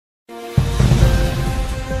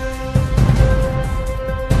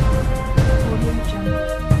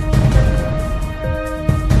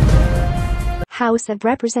House of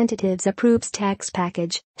Representatives approves tax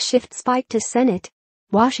package, shifts fight to Senate.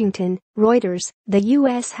 Washington, Reuters, the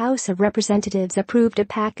U.S. House of Representatives approved a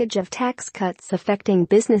package of tax cuts affecting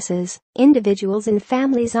businesses, individuals and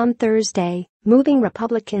families on Thursday, moving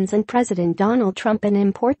Republicans and President Donald Trump an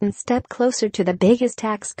important step closer to the biggest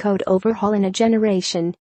tax code overhaul in a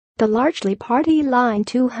generation. The largely party-line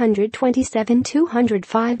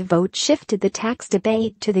 227-205 vote shifted the tax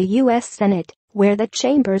debate to the U.S. Senate, where the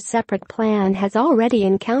chamber's separate plan has already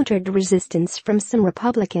encountered resistance from some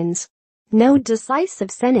Republicans. No decisive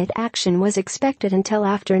Senate action was expected until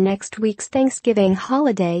after next week's Thanksgiving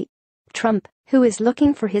holiday. Trump, who is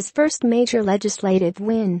looking for his first major legislative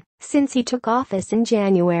win since he took office in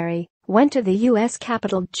January, went to the U.S.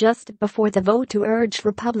 Capitol just before the vote to urge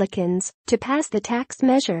Republicans to pass the tax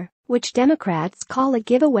measure, which Democrats call a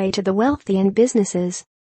giveaway to the wealthy and businesses.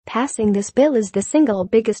 Passing this bill is the single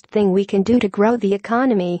biggest thing we can do to grow the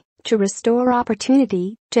economy, to restore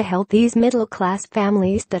opportunity, to help these middle-class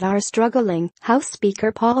families that are struggling, House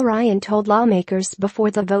Speaker Paul Ryan told lawmakers before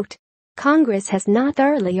the vote. Congress has not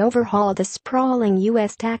thoroughly overhauled the sprawling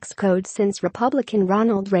U.S. tax code since Republican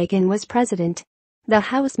Ronald Reagan was president. The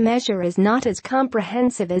House measure is not as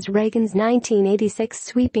comprehensive as Reagan's 1986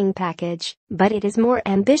 sweeping package, but it is more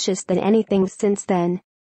ambitious than anything since then.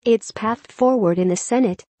 Its path forward in the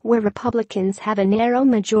Senate, where Republicans have a narrow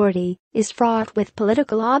majority, is fraught with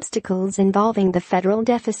political obstacles involving the federal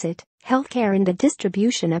deficit, healthcare and the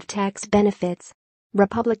distribution of tax benefits.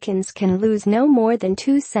 Republicans can lose no more than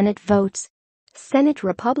 2 Senate votes. Senate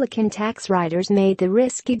Republican tax writers made the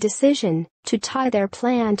risky decision to tie their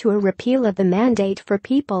plan to a repeal of the mandate for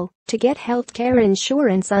people to get health care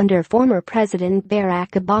insurance under former President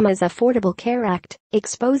Barack Obama's Affordable Care Act,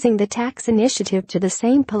 exposing the tax initiative to the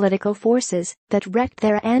same political forces that wrecked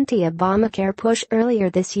their anti-Obamacare push earlier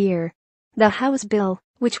this year. The House bill,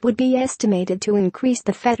 which would be estimated to increase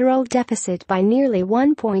the federal deficit by nearly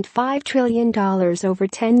 $1.5 trillion over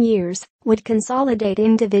 10 years, would consolidate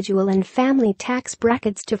individual and family tax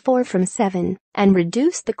brackets to 4 from 7 and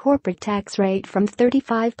reduce the corporate tax rate from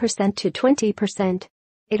 35% to 20%.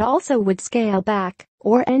 It also would scale back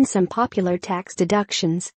or end some popular tax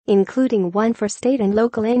deductions, including one for state and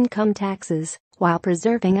local income taxes, while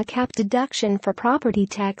preserving a cap deduction for property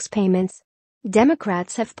tax payments.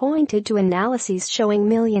 Democrats have pointed to analyses showing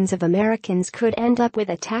millions of Americans could end up with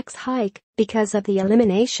a tax hike because of the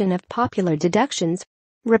elimination of popular deductions.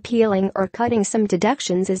 Repealing or cutting some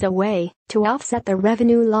deductions is a way to offset the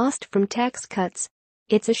revenue lost from tax cuts.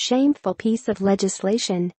 It's a shameful piece of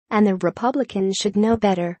legislation, and the Republicans should know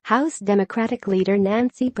better, House Democratic leader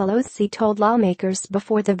Nancy Pelosi told lawmakers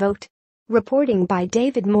before the vote. Reporting by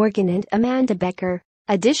David Morgan and Amanda Becker.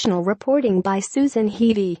 Additional reporting by Susan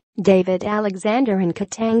Heavey, David Alexander and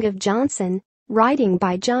Katanga Johnson. Writing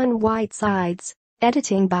by John Whitesides.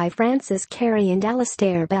 Editing by Francis Carey and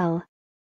Alastair Bell.